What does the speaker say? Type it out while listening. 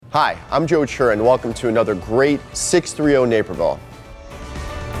Hi, I'm Joe Chur, and welcome to another great 630 Naperville.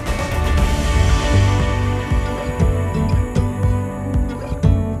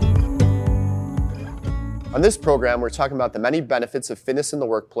 On this program, we're talking about the many benefits of fitness in the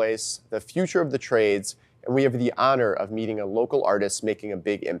workplace, the future of the trades, and we have the honor of meeting a local artist making a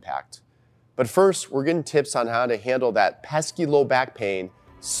big impact. But first, we're getting tips on how to handle that pesky low back pain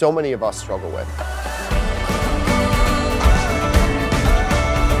so many of us struggle with.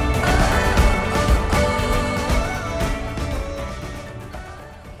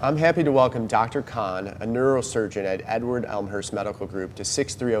 I'm happy to welcome Dr. Khan, a neurosurgeon at Edward Elmhurst Medical Group, to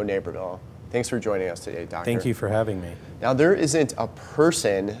 630 Naperville. Thanks for joining us today, Doctor. Thank you for having me. Now, there isn't a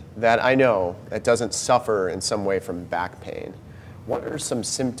person that I know that doesn't suffer in some way from back pain. What are some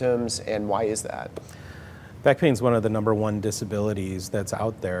symptoms and why is that? Back pain is one of the #1 disabilities that's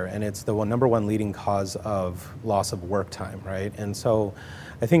out there, and it's the #1 leading cause of loss of work time, right? And so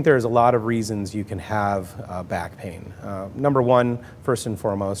I think there's a lot of reasons you can have back pain. Number one, first and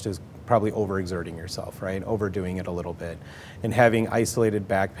foremost, is probably overexerting yourself, right? Overdoing it a little bit and having isolated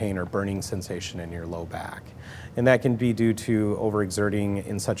back pain or burning sensation in your low back. And that can be due to overexerting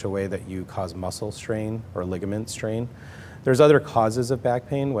in such a way that you cause muscle strain or ligament strain. There's other causes of back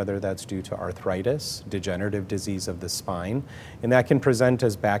pain, whether that's due to arthritis, degenerative disease of the spine, and that can present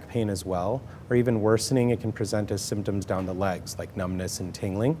as back pain as well, or even worsening, it can present as symptoms down the legs, like numbness and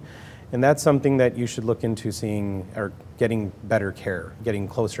tingling. And that's something that you should look into seeing or getting better care, getting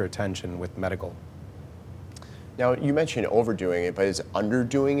closer attention with medical. Now, you mentioned overdoing it, but is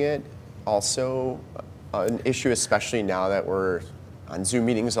underdoing it also an issue, especially now that we're on Zoom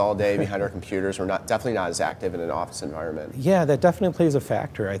meetings all day behind our computers? We're definitely not as active in an office environment. Yeah, that definitely plays a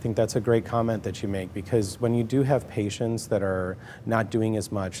factor. I think that's a great comment that you make, because when you do have patients that are not doing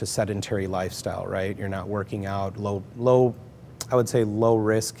as much, a sedentary lifestyle, right? You're not working out, I would say low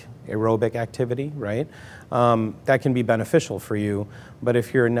risk aerobic activity, right? That can be beneficial for you, but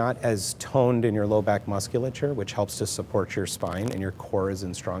if you're not as toned in your low back musculature, which helps to support your spine and your core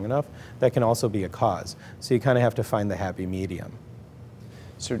isn't strong enough, that can also be a cause. So you kind of have to find the happy medium.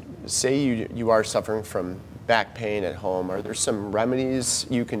 So say you are suffering from back pain at home, are there some remedies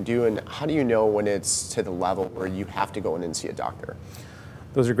you can do, and how do you know when it's to the level where you have to go in and see a doctor?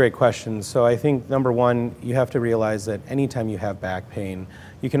 Those are great questions. So I think #1, you have to realize that anytime you have back pain,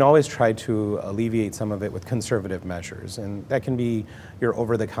 you can always try to alleviate some of it with conservative measures. And that can be your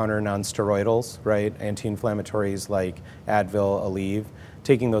over-the-counter non-steroidals, right? Anti-inflammatories like Advil, Aleve,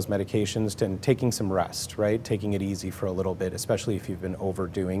 taking those medications and taking some rest, right? Taking it easy for a little bit, especially if you've been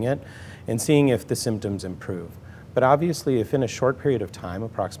overdoing it, and seeing if the symptoms improve. But obviously, if in a short period of time,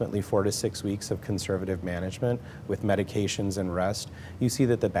 approximately 4 to 6 weeks of conservative management with medications and rest, you see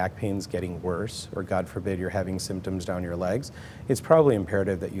that the back pain's getting worse, or God forbid you're having symptoms down your legs, it's probably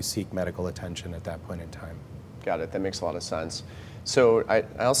imperative that you seek medical attention at that point in time. Got it, that makes a lot of sense. So I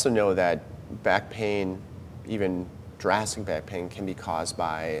also know that back pain, even drastic back pain, can be caused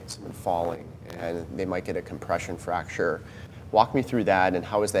by someone falling, and they might get a compression fracture. Walk me through that, and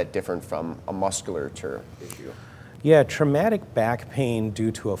how is that different from a musculature issue? Yeah, traumatic back pain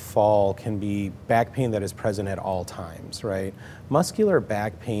due to a fall can be back pain that is present at all times, right? Muscular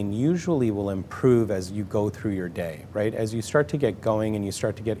back pain usually will improve as you go through your day, right? As you start to get going and you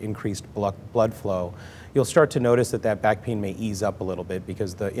start to get increased blood flow, you'll start to notice that that back pain may ease up a little bit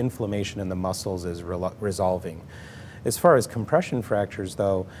because the inflammation in the muscles is resolving. As far as compression fractures,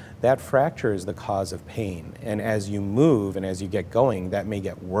 though, that fracture is the cause of pain. And as you move and as you get going, that may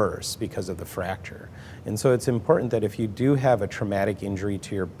get worse because of the fracture. And so it's important that if you do have a traumatic injury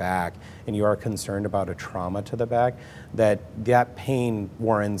to your back and you are concerned about a trauma to the back, that pain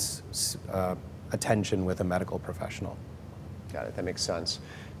warrants attention with a medical professional. Got it, that makes sense.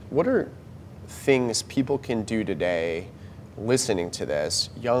 What are things people can do today, listening to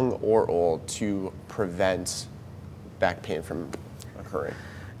this, young or old, to prevent back pain from occurring?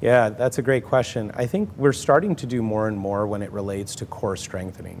 Yeah, that's a great question. I think we're starting to do more and more when it relates to core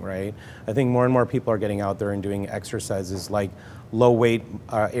strengthening, right? I think more and more people are getting out there and doing exercises like low weight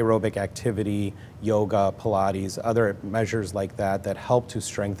aerobic activity, yoga, Pilates, other measures like that that help to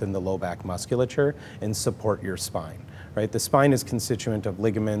strengthen the low back musculature and support your spine. Right? The spine is constituent of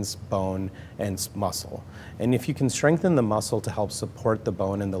ligaments, bone, and muscle. And if you can strengthen the muscle to help support the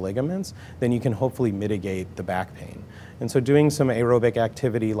bone and the ligaments, then you can hopefully mitigate the back pain. And so doing some aerobic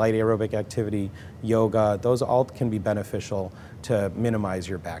activity, light aerobic activity, yoga, those all can be beneficial to minimize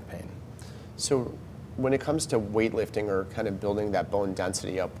your back pain. So when it comes to weightlifting or kind of building that bone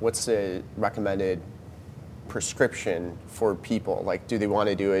density up, what's the recommended prescription for people? Like, do they want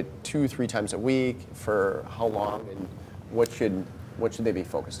to do it 2-3 times a week? For how long? And what should What should they be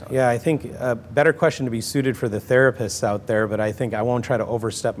focused on? Yeah, I think a better question to be suited for the therapists out there, but I think I won't try to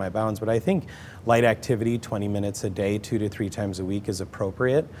overstep my bounds, but I think light activity, 20 minutes a day, 2 to 3 times a week is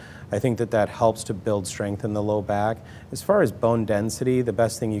appropriate. I think that helps to build strength in the low back. As far as bone density, the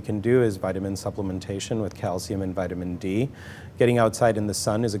best thing you can do is vitamin supplementation with calcium and vitamin D. Getting outside in the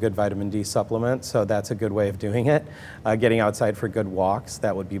sun is a good vitamin D supplement, so that's a good way of doing it. Getting outside for good walks,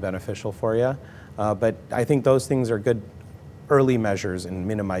 that would be beneficial for you. But I think those things are good early measures in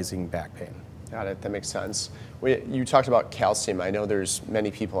minimizing back pain. Got it, that makes sense. You talked about calcium. I know there's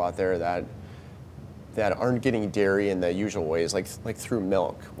many people out there that aren't getting dairy in the usual ways, like through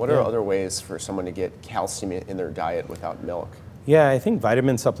milk. What are other ways for someone to get calcium in their diet without milk? Yeah, I think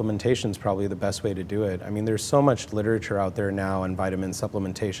vitamin supplementation is probably the best way to do it. I mean, there's so much literature out there now on vitamin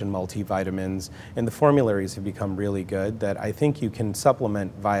supplementation, multivitamins, and the formularies have become really good that I think you can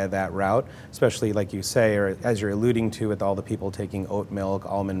supplement via that route, especially like you say, or as you're alluding to with all the people taking oat milk,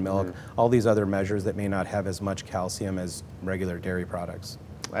 almond milk, all these other measures that may not have as much calcium as regular dairy products.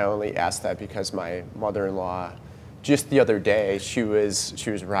 I only asked that because my mother-in-law, just the other day, she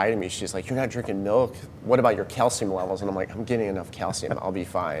was riding me. She's like, "You're not drinking milk. What about your calcium levels?" And I'm like, "I'm getting enough calcium. I'll be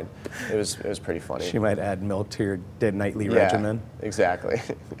fine." It was pretty funny. She might add milk to your nightly regimen. Exactly.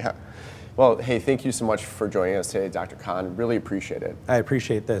 Yeah. Well, hey, thank you so much for joining us today, Dr. Khan. Really appreciate it. I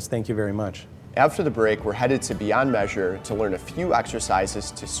appreciate this. Thank you very much. After the break, we're headed to Beyond Measure to learn a few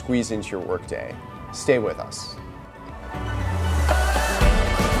exercises to squeeze into your workday. Stay with us.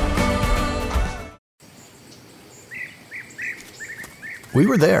 We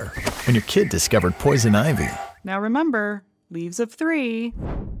were there when your kid discovered poison ivy. Now remember, leaves of 3.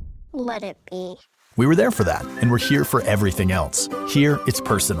 Let it be. We were there for that, and we're here for everything else. Here, it's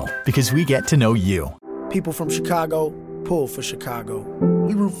personal, because we get to know you. People from Chicago pull for Chicago.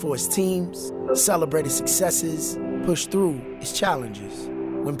 We root for its teams, celebrate its successes, push through its challenges.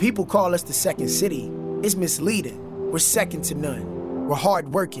 When people call us the second city, it's misleading. We're second to none. We're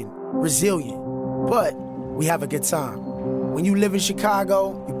hardworking, resilient, but we have a good time. When you live in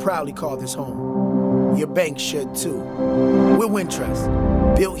Chicago, you proudly call this home. Your bank should too. We're Wintrust,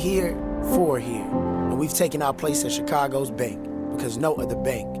 built here, for here. And we've taken our place as Chicago's bank because no other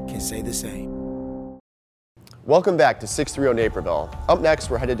bank can say the same. Welcome back to 630 Naperville. Up next,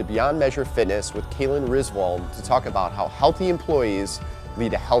 we're headed to Beyond Measure Fitness with Kaylin Risvold to talk about how healthy employees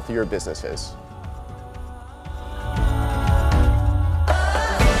lead to healthier businesses.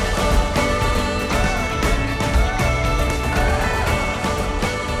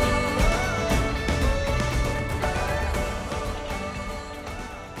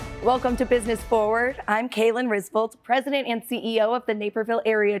 Welcome to Business Forward. I'm Kaylin Risvold, President and CEO of the Naperville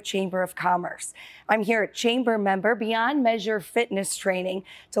Area Chamber of Commerce. I'm here at Chamber member Beyond Measure Fitness Training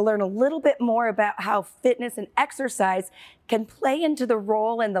to learn a little bit more about how fitness and exercise can play into the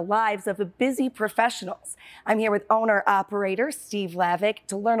role and the lives of the busy professionals. I'm here with owner-operator Steve Lavick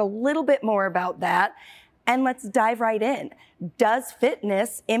to learn a little bit more about that. And let's dive right in. Does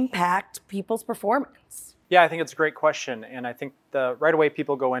fitness impact people's performance? Yeah, I think it's a great question. And I think right away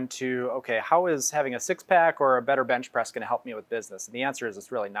people go into, okay, how is having a six-pack or a better bench press going to help me with business? And the answer is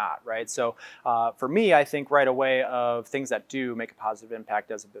it's really not, right? So for me, I think right away of things that do make a positive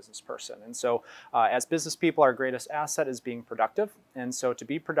impact as a business person. And so as business people, our greatest asset is being productive. And so to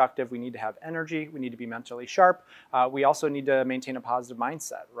be productive, we need to have energy. We need to be mentally sharp. We also need to maintain a positive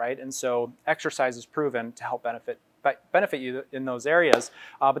mindset, right? And so exercise is proven to help benefit you in those areas,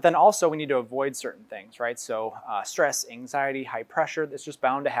 but then also we need to avoid certain things, right? So stress, anxiety, high pressure, it's just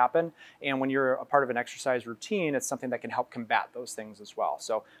bound to happen. And when you're a part of an exercise routine, it's something that can help combat those things as well.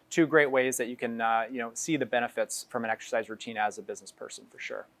 So two great ways that you can see the benefits from an exercise routine as a business person for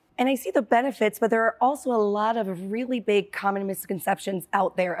sure. And I see the benefits, but there are also a lot of really big common misconceptions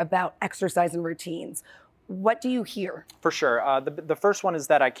out there about exercise and routines. What do you hear? For sure. The first one is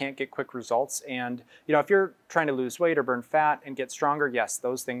that I can't get quick results. And, if you're trying to lose weight or burn fat and get stronger, yes,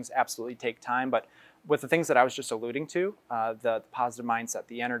 those things absolutely take time. But with the things that I was just alluding to, the positive mindset,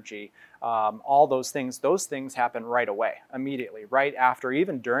 the energy, all those things happen right away, immediately, right after,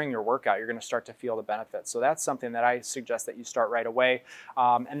 even during your workout, you're going to start to feel the benefits. So that's something that I suggest that you start right away.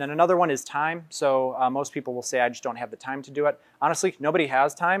 And then another one is time. So most people will say, I just don't have the time to do it. Honestly, nobody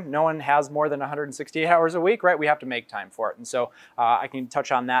has time. No one has more than 168 hours a week, right? We have to make time for it. And so I can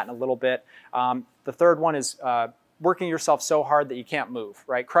touch on that in a little bit. The third one is working yourself so hard that you can't move,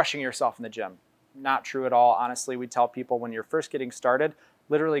 right? Crushing yourself in the gym. Not true at all. Honestly, we tell people when you're first getting started,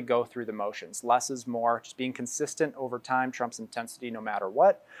 literally go through the motions. Less is more, just being consistent over time trumps intensity no matter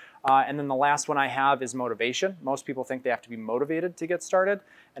what. And then the last one I have is motivation. Most people think they have to be motivated to get started.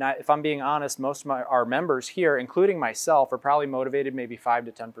 And if I'm being honest, most of our members here, including myself, are probably motivated maybe 5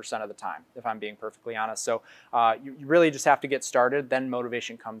 to 10% of the time, if I'm being perfectly honest. So you really just have to get started, then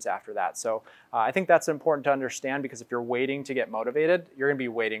motivation comes after that. So I think that's important to understand, because if you're waiting to get motivated, you're going to be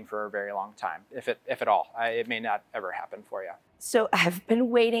waiting for a very long time, if at all. It may not ever happen for you. So I've been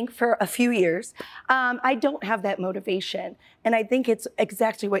waiting for a few years. I don't have that motivation. And I think it's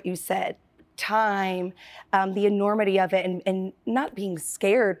exactly what you said. Time, the enormity of it, and not being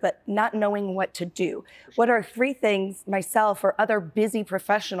scared, but not knowing what to do. What are 3 things myself or other busy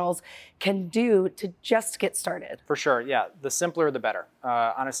professionals can do to just get started? For sure, yeah. The simpler, the better.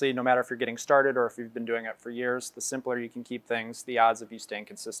 Honestly, no matter if you're getting started or if you've been doing it for years, the simpler you can keep things, the odds of you staying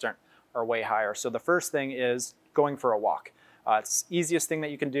consistent are way higher. So the first thing is going for a walk. It's the easiest thing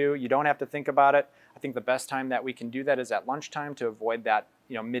that you can do. You don't have to think about it. I think the best time that we can do that is at lunchtime to avoid that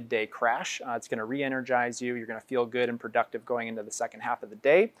midday crash. It's going to re-energize you. You're going to feel good and productive going into the second half of the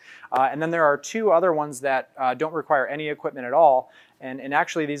day. And then there are 2 other ones that don't require any equipment at all. And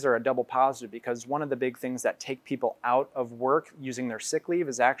actually these are a double positive, because one of the big things that take people out of work using their sick leave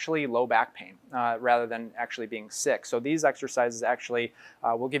is actually low back pain rather than actually being sick. So these exercises actually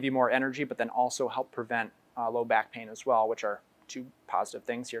will give you more energy, but then also help prevent low back pain as well, which are 2 positive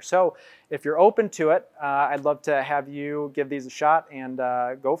things here. So if you're open to it, I'd love to have you give these a shot and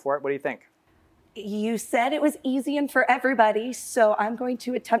go for it. What do you think? You said it was easy and for everybody, so I'm going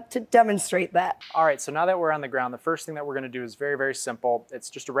to attempt to demonstrate that. All right, so now that we're on the ground, the first thing that we're going to do is very, very simple. It's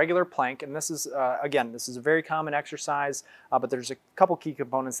just a regular plank, and this is, again, this is a very common exercise, but there's a couple key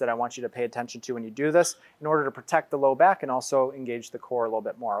components that I want you to pay attention to when you do this in order to protect the low back and also engage the core a little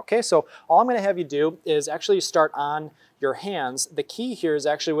bit more. Okay, so all I'm going to have you do is actually start on your hands. The key here is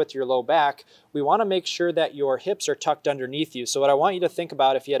actually with your low back. We want to make sure that your hips are tucked underneath you. So what I want you to think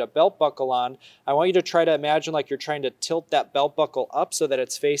about, if you had a belt buckle on, I want you to try to imagine like you're trying to tilt that belt buckle up so that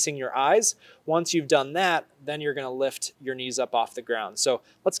it's facing your eyes. Once you've done that, then you're going to lift your knees up off the ground. So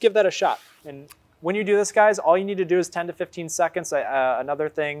let's give that a shot. And when you do this, guys, all you need to do is 10 to 15 seconds. Another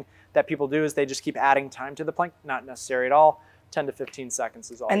thing that people do is they just keep adding time to the plank. Not necessary at all. 10 to 15 seconds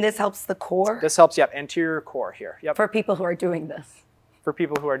is all. And this helps the core? This helps, yep, anterior core here. Yep. For people who are doing this? For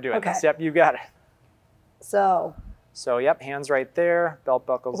people who are doing this. Yep, you got it. So, yep, hands right there, belt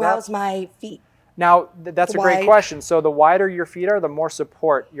buckles up. How's my feet? Now, that's a great question. So the wider your feet are, the more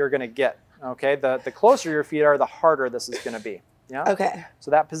support you're going to get. Okay, the closer your feet are, the harder this is going to be. Yeah. Okay. So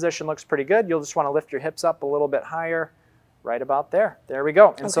that position looks pretty good. You'll just want to lift your hips up a little bit higher. Right about there. There we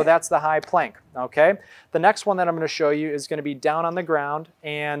go. And so that's the high plank. Okay. The next one that I'm going to show you is going to be down on the ground.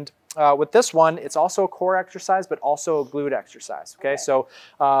 And with this one, it's also a core exercise, but also a glute exercise. Okay. So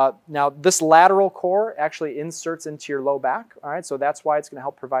now this lateral core actually inserts into your low back. All right. So that's why it's going to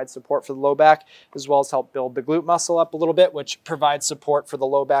help provide support for the low back, as well as help build the glute muscle up a little bit, which provides support for the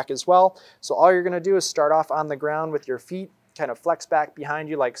low back as well. So all you're going to do is start off on the ground with your feet kind of flex back behind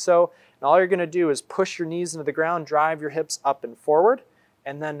you like so. And all you're going to do is push your knees into the ground, drive your hips up and forward,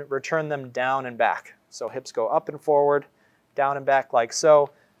 and then return them down and back. So hips go up and forward, down and back like so.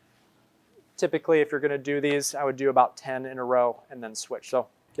 Typically, if you're going to do these, I would do about 10 in a row and then switch. So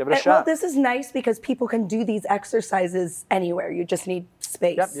give it a shot. Well, this is nice because people can do these exercises anywhere. You just need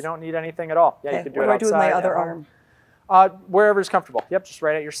space. Yep, you don't need anything at all. Yeah, you can do it outside. What do I do with my other arm? Wherever's comfortable. Yep, just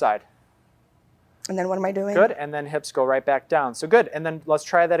right at your side. And then what am I doing? Good, and then hips go right back down. So good, and then let's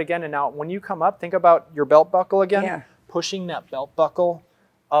try that again. And now when you come up, think about your belt buckle again. Yeah. Pushing that belt buckle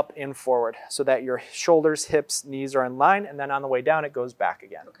up and forward so that your shoulders, hips, knees are in line, and then on the way down it goes back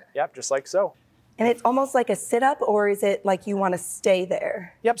again. Okay. Yep, just like so. And it's almost like a sit-up, or is it like you want to stay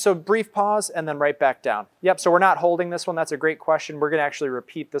there? Yep, so brief pause and then right back down. Yep, so we're not holding this one. That's a great question. We're going to actually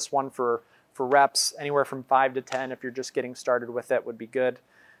repeat this one for reps, anywhere from 5 to 10 if you're just getting started with it would be good.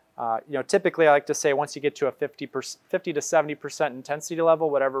 Typically I like to say once you get to a 50 to 70% intensity level,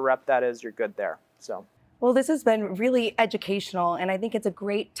 whatever rep that is, you're good there. So. Well, this has been really educational, and I think it's a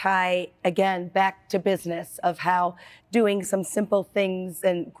great tie, again, back to business of how doing some simple things,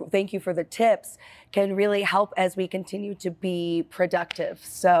 and thank you for the tips, can really help as we continue to be productive.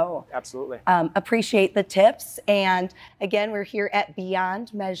 So absolutely. Appreciate the tips. And again, we're here at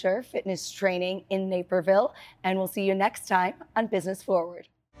Beyond Measure Fitness Training in Naperville, and we'll see you next time on Business Forward.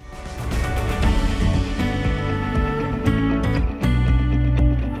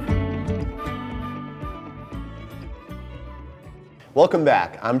 Welcome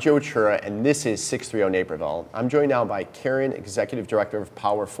back. I'm Joe Chura, and this is 630 Naperville. I'm joined now by Karen, Executive Director of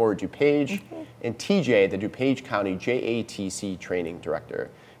Power Forward DuPage, and TJ, the DuPage County JATC Training Director.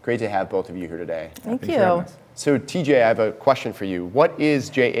 Great to have both of you here today. Thank you. So TJ, I have a question for you. What is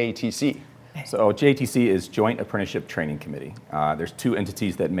JATC? So JATC is Joint Apprenticeship Training Committee. There's two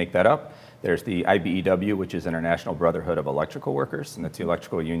entities that make that up. There's the IBEW, which is International Brotherhood of Electrical Workers, and that's the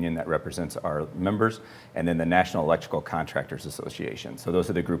electrical union that represents our members, and then the National Electrical Contractors Association. So those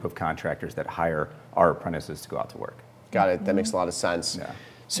are the group of contractors that hire our apprentices to go out to work. Got it. That makes a lot of sense. Yeah.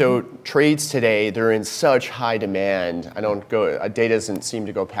 So trades today, they're in such high demand. A day doesn't seem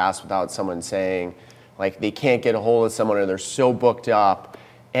to go past without someone saying, like, they can't get a hold of someone or they're so booked up.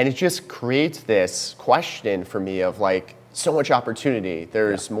 And it just creates this question for me of, like, so much opportunity.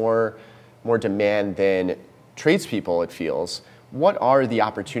 There's more demand than tradespeople, it feels. What are the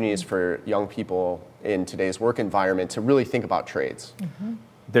opportunities for young people in today's work environment to really think about trades?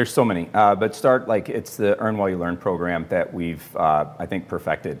 There's so many, but it's the Earn While You Learn program that we've, I think,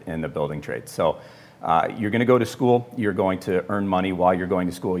 perfected in the building trade. So you're going to go to school, you're going to earn money while you're going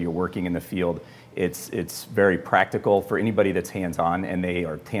to school, you're working in the field. It's very practical for anybody that's hands-on, and they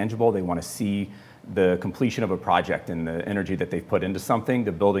are tangible. They want to see the completion of a project and the energy that they've put into something.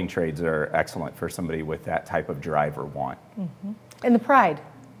 The building trades are excellent for somebody with that type of drive or want. And the pride.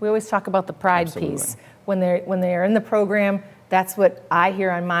 We always talk about the pride Absolutely. piece. When they're in the program, that's what I hear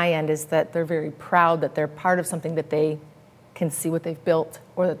on my end, is that they're very proud that they're part of something that they can see what they've built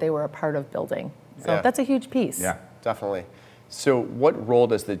or that they were a part of building. So that's a huge piece. Yeah, definitely. So what role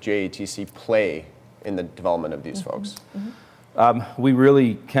does the JATC play in the development of these folks? We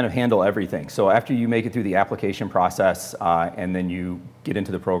really kind of handle everything. So after you make it through the application process and then you get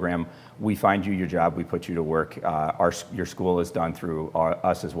into the program, we find you your job, we put you to work. Your school is done through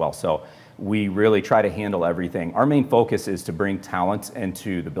us as well. So we really try to handle everything. Our main focus is to bring talent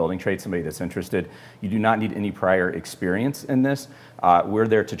into the building trade, somebody that's interested. You do not need any prior experience in this. We're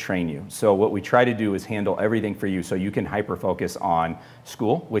there to train you. So what we try to do is handle everything for you so you can hyper-focus on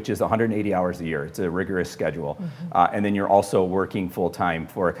school, which is 180 hours a year. It's a rigorous schedule. And then you're also working full-time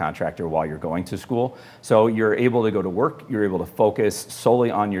for a contractor while you're going to school. So you're able to go to work, you're able to focus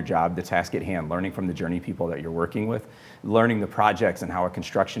solely on your job, the task at hand, learning from the journey people that you're working with, learning the projects and how a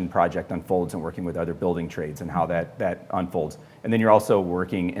construction project unfolds and working with other building trades and how that unfolds. And then you're also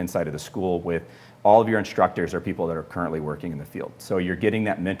working inside of the school with all of your instructors are people that are currently working in the field. So you're getting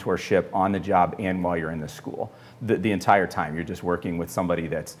that mentorship on the job and while you're in the school. The entire time, you're just working with somebody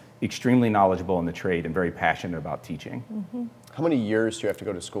that's extremely knowledgeable in the trade and very passionate about teaching. How many years do you have to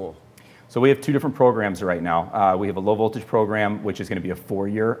go to school? So we have two different programs right now. We have a low voltage program, which is going to be a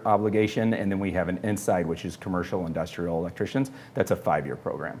 4-year obligation, and then we have an inside, which is commercial industrial electricians. That's a 5-year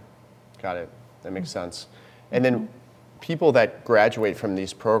program. Got it. That makes sense. And then people that graduate from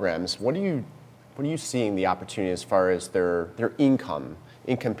these programs, what are you seeing the opportunity as far as their income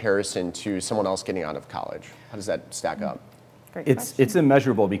in comparison to someone else getting out of college? How does that stack up? It's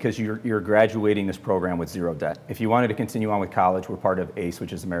immeasurable because you're graduating this program with zero debt. If you wanted to continue on with college, we're part of ACE,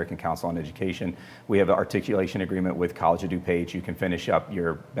 which is American Council on Education. We have an articulation agreement with College of DuPage. You can finish up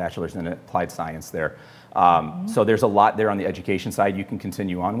your bachelor's in applied science there. So there's a lot there on the education side you can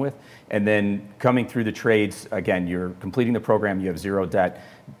continue on with. And then coming through the trades, again, you're completing the program, you have zero debt.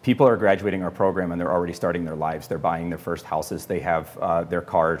 People are graduating our program and they're already starting their lives. They're buying their first houses. They have their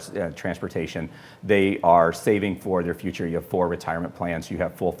cars, transportation. They are saving for their future. You have 4 retirement plans. You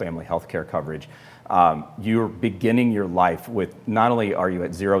have full family health care coverage. You're beginning your life with, not only are you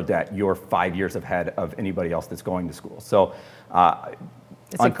at zero debt, you're 5 years ahead of anybody else that's going to school. So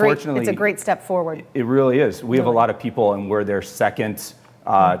it's a great step forward. It really is. We have a lot of people and we're their second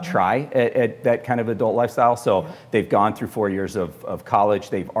try at that kind of adult lifestyle. So they've gone through 4 years of college,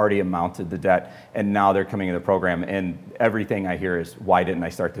 they've already amounted the debt, and now they're coming in the program. And everything I hear is, why didn't I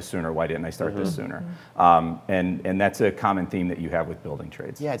start this sooner? Why didn't I start this sooner? And that's a common theme that you have with building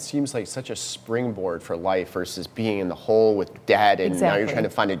trades. Yeah, it seems like such a springboard for life versus being in the hole with debt and now you're trying to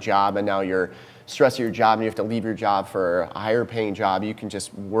find a job and now you're stressed at your job and you have to leave your job for a higher paying job. You can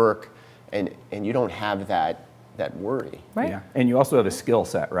just work and you don't have that worry. Right. Yeah. And you also have a skill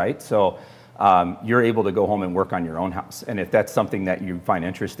set, right? So you're able to go home and work on your own house. And if that's something that you find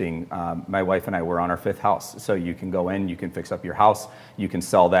interesting, my wife and I were on our 5th house. So you can go in, you can fix up your house, you can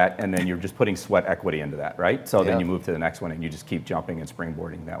sell that, and then you're just putting sweat equity into that, right? So then you move to the next one and you just keep jumping and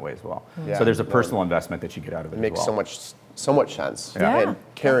springboarding that way as well. Yeah. So there's a personal investment that you get out of it. It makes as well. so much sense. Yeah. And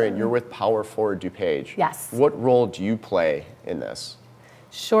Karen, you're with Power Forward DuPage. Yes. What role do you play in this?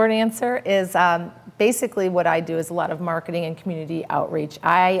 Short answer is basically what I do is a lot of marketing and community outreach.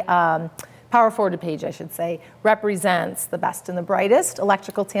 I Power Forward page, I should say, represents the best and the brightest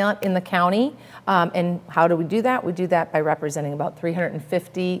electrical talent in the county. And how do we do that? We do that by representing about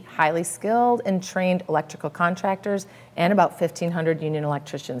 350 highly skilled and trained electrical contractors and about 1,500 union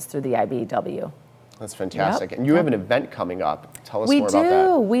electricians through the IBEW. That's fantastic. Yep. And you have an event coming up. Tell us more about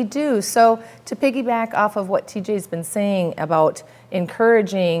that. We do. So to piggyback off of what TJ's been saying about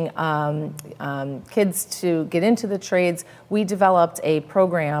encouraging kids to get into the trades, we developed a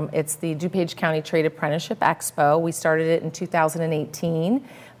program. It's the DuPage County Trade Apprenticeship Expo. We started it in 2018.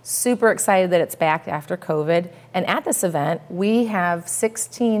 Super excited that it's back after COVID. And at this event, we have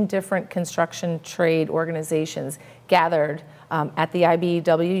 16 different construction trade organizations gathered at the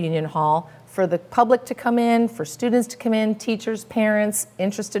IBEW Union Hall for the public to come in, for students to come in, teachers, parents,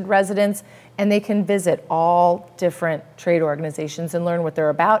 interested residents, and they can visit all different trade organizations and learn what they're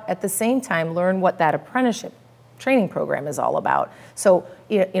about. At the same time, learn what that apprenticeship training program is all about. So,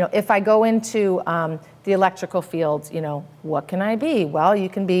 if I go into the electrical field, what can I be? Well, you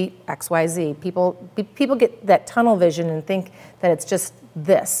can be XYZ. People get that tunnel vision and think that it's just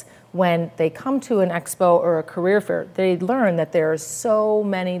this. When they come to an expo or a career fair, they learn that there are so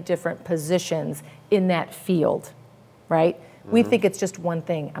many different positions in that field, right? Mm-hmm. We think it's just one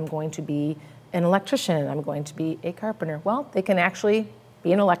thing. I'm going to be an electrician. I'm going to be a carpenter. Well, they can actually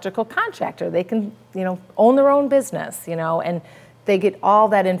be an electrical contractor. They can, own their own business, and they get all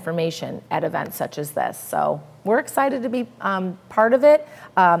that information at events such as this. So we're excited to be part of it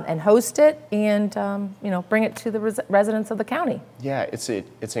and host it and, bring it to the residents of the county. Yeah,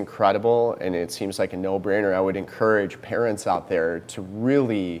 it's incredible, and it seems like a no-brainer. I would encourage parents out there to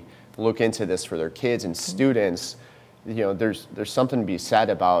really look into this for their kids and students. There's something to be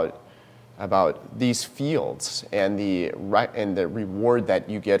said about these fields and the reward that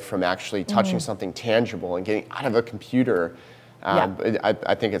you get from actually touching something tangible and getting out of a computer.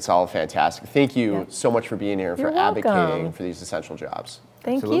 I think it's all fantastic. Thank you so much for being here and for advocating for these essential jobs.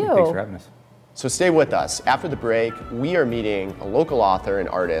 Thank Absolutely. you. Thanks for having us. So stay with us. After the break, we are meeting a local author and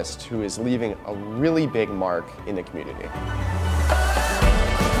artist who is leaving a really big mark in the community.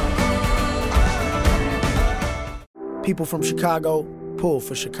 People from Chicago pull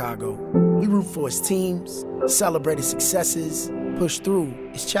for Chicago. We root for its teams, celebrate its successes, push through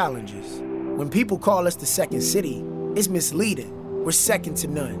its challenges. When people call us the second city, it's misleading. We're second to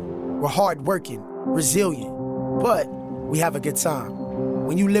none. We're hardworking, resilient, but we have a good time.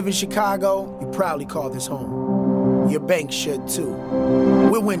 When you live in Chicago, you proudly call this home. Your bank should too.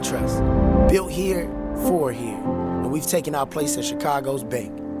 We're Wintrust, built here, for here. And we've taken our place as Chicago's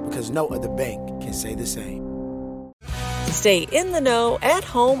bank because no other bank can say the same. Stay in the know at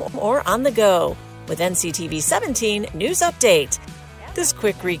home or on the go with NCTV 17 News Update. This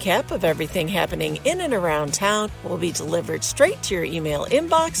quick recap of everything happening in and around town will be delivered straight to your email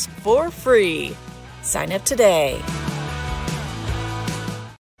inbox for free. Sign up today.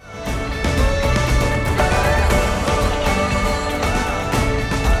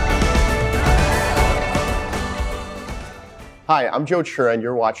 Hi, I'm Joe Chura, and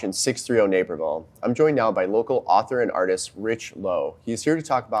you're watching 630 Naperville. I'm joined now by local author and artist Rich Lowe. He's here to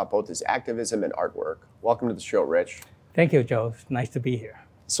talk about both his activism and artwork. Welcome to the show, Rich. Thank you, Joe. It's nice to be here.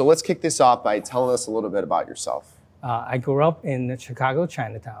 So let's kick this off by telling us a little bit about yourself. I grew up in Chicago,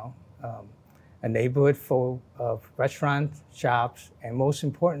 Chinatown, a neighborhood full of restaurants, shops, and most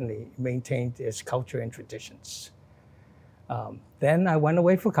importantly, maintained its culture and traditions. Then I went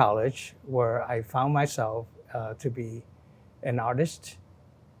away for college, where I found myself to be an artist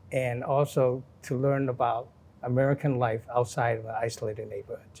and also to learn about American life outside of an isolated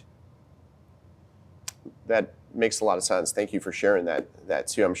neighborhood. That makes a lot of sense. Thank you for sharing that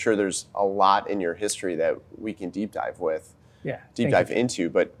too. I'm sure there's a lot in your history that we can deep dive into,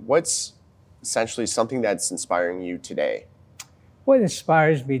 but what's essentially something that's inspiring you today? What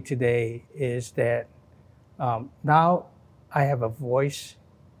inspires me today is that now I have a voice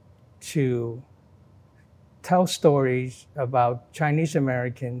to tell stories about Chinese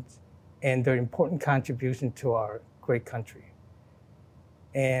Americans and their important contribution to our great country.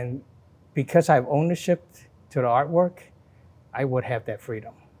 And because I have ownership to the artwork, I would have that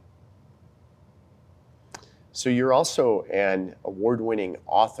freedom. So you're also an award-winning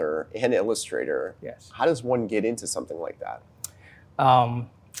author and illustrator. Yes. How does one get into something like that?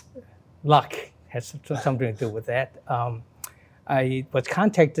 Luck has something to do with that. I was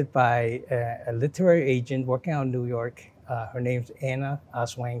contacted by a literary agent working out in New York. Her name's Anna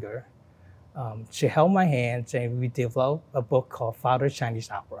Oswanger. She held my hands and we developed a book called Father Chinese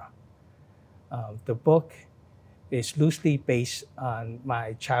Opera. The book is loosely based on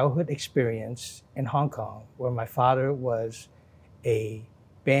my childhood experience in Hong Kong, where my father was a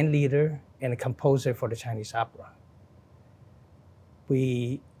band leader and a composer for the Chinese opera.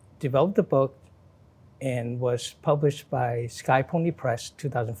 We developed the book and was published by Sky Pony Press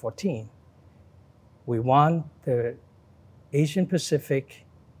 2014. We won the Asian Pacific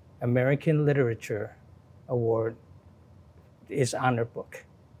American Literature Award, its honor book.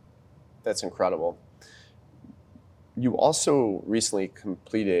 That's incredible. You also recently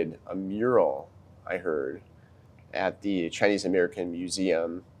completed a mural, I heard, at the Chinese American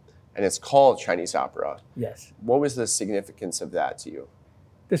Museum, and it's called Chinese Opera. Yes. What was the significance of that to you?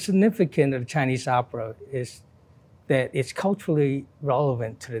 The significance of the Chinese opera is that it's culturally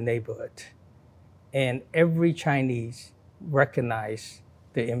relevant to the neighborhood, and every Chinese recognize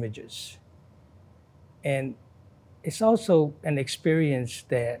the images. And it's also an experience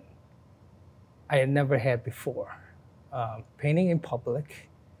that I had never had before. Painting in public,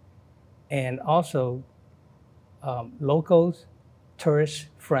 and also locals, tourists,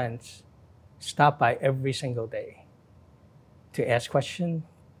 friends stop by every single day to ask questions,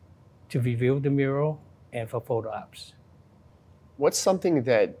 to review the mural, and for photo ops. What's something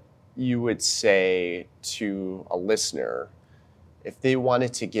that you would say to a listener if they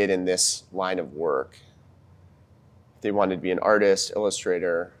wanted to get in this line of work? If they wanted to be an artist,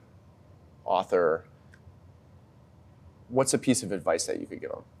 illustrator, author, what's a piece of advice that you could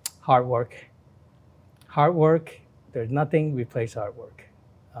give them? Hard work. Hard work, there's nothing replaces hard work.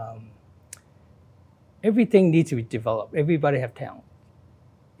 Everything needs to be developed. Everybody have talent.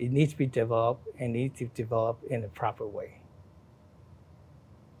 It needs to be developed and needs to be developed in a proper way.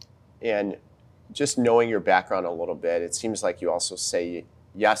 And just knowing your background a little bit, it seems like you also say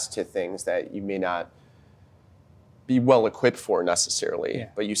yes to things that you may not be well equipped for necessarily,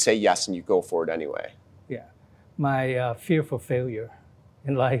 but you say yes and you go for it anyway. Yeah. My fear for failure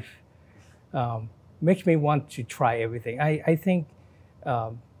in life makes me want to try everything. I think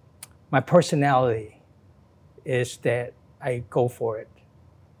my personality is that I go for it.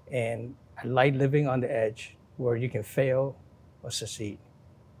 And I like living on the edge where you can fail or succeed.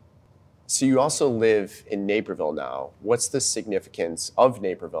 So you also live in Naperville now. What's the significance of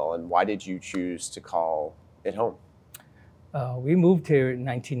Naperville, and why did you choose to call it home? We moved here in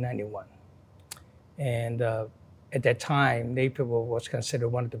 1991. And at that time, Naperville was considered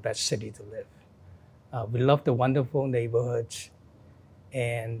one of the best cities to live. We loved the wonderful neighborhoods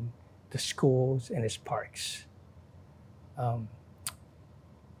and the schools and its parks.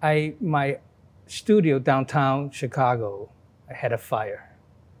 My studio downtown Chicago, I had a fire.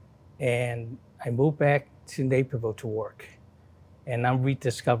 And I moved back to Naperville to work. And I'm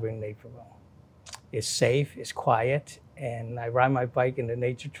rediscovering Naperville. It's safe, it's quiet, and I ride my bike in the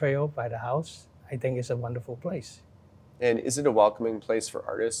nature trail by the house. I think it's a wonderful place. And is it a welcoming place for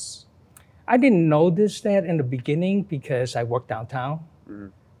artists? I didn't notice that in the beginning because I worked downtown. Mm-hmm.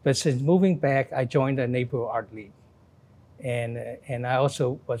 But since moving back, I joined the Naperville Art League. And I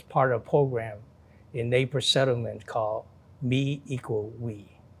also was part of a program in neighbor settlement called Me Equal We.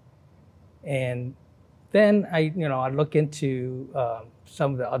 And then I look into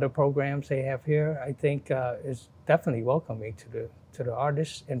some of the other programs they have here. I think it's definitely welcoming to the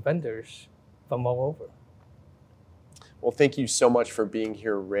artists and vendors from all over. Well, thank you so much for being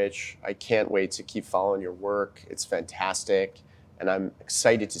here, Rich. I can't wait to keep following your work. It's fantastic, and I'm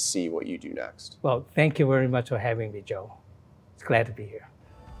excited to see what you do next. Well, thank you very much for having me, Joe. It's glad to be here.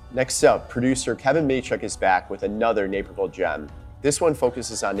 Next up, producer Kevin Maychuk is back with another Naperville gem. This one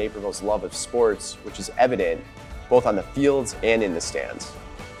focuses on Naperville's love of sports, which is evident both on the fields and in the stands.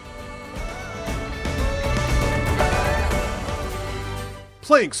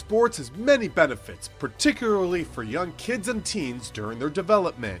 Playing sports has many benefits, particularly for young kids and teens during their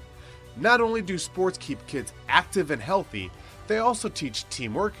development. Not only do sports keep kids active and healthy, they also teach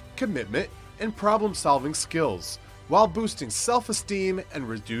teamwork, commitment, and problem-solving skills, while boosting self-esteem and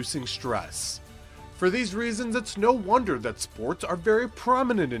reducing stress. For these reasons, it's no wonder that sports are very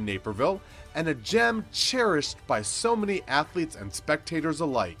prominent in Naperville and a gem cherished by so many athletes and spectators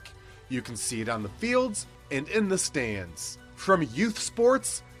alike. You can see it on the fields and in the stands. From youth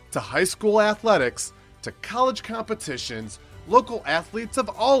sports to high school athletics to college competitions, local athletes of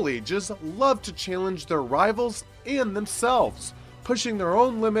all ages love to challenge their rivals and themselves, pushing their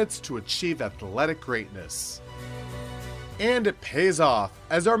own limits to achieve athletic greatness. And it pays off,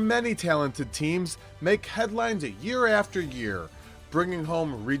 as our many talented teams make headlines year after year, bringing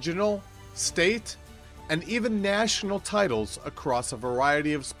home regional, state, and even national titles across a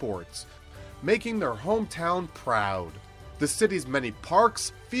variety of sports, making their hometown proud. The city's many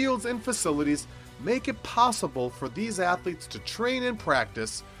parks, fields, and facilities make it possible for these athletes to train and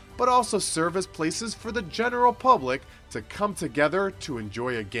practice, but also serve as places for the general public to come together to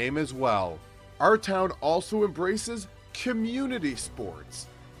enjoy a game as well. Our town also embraces community sports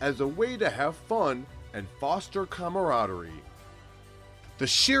as a way to have fun and foster camaraderie. The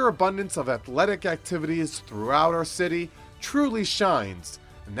sheer abundance of athletic activities throughout our city truly shines,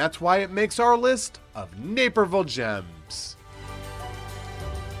 and that's why it makes our list of Naperville Gems.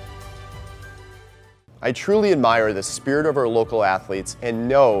 I truly admire the spirit of our local athletes and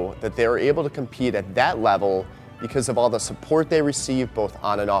know that they are able to compete at that level because of all the support they receive both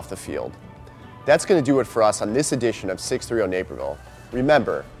on and off the field. That's going to do it for us on this edition of 630 Naperville.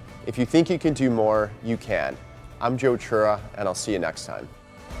 Remember, if you think you can do more, you can. I'm Joe Chura, and I'll see you next time.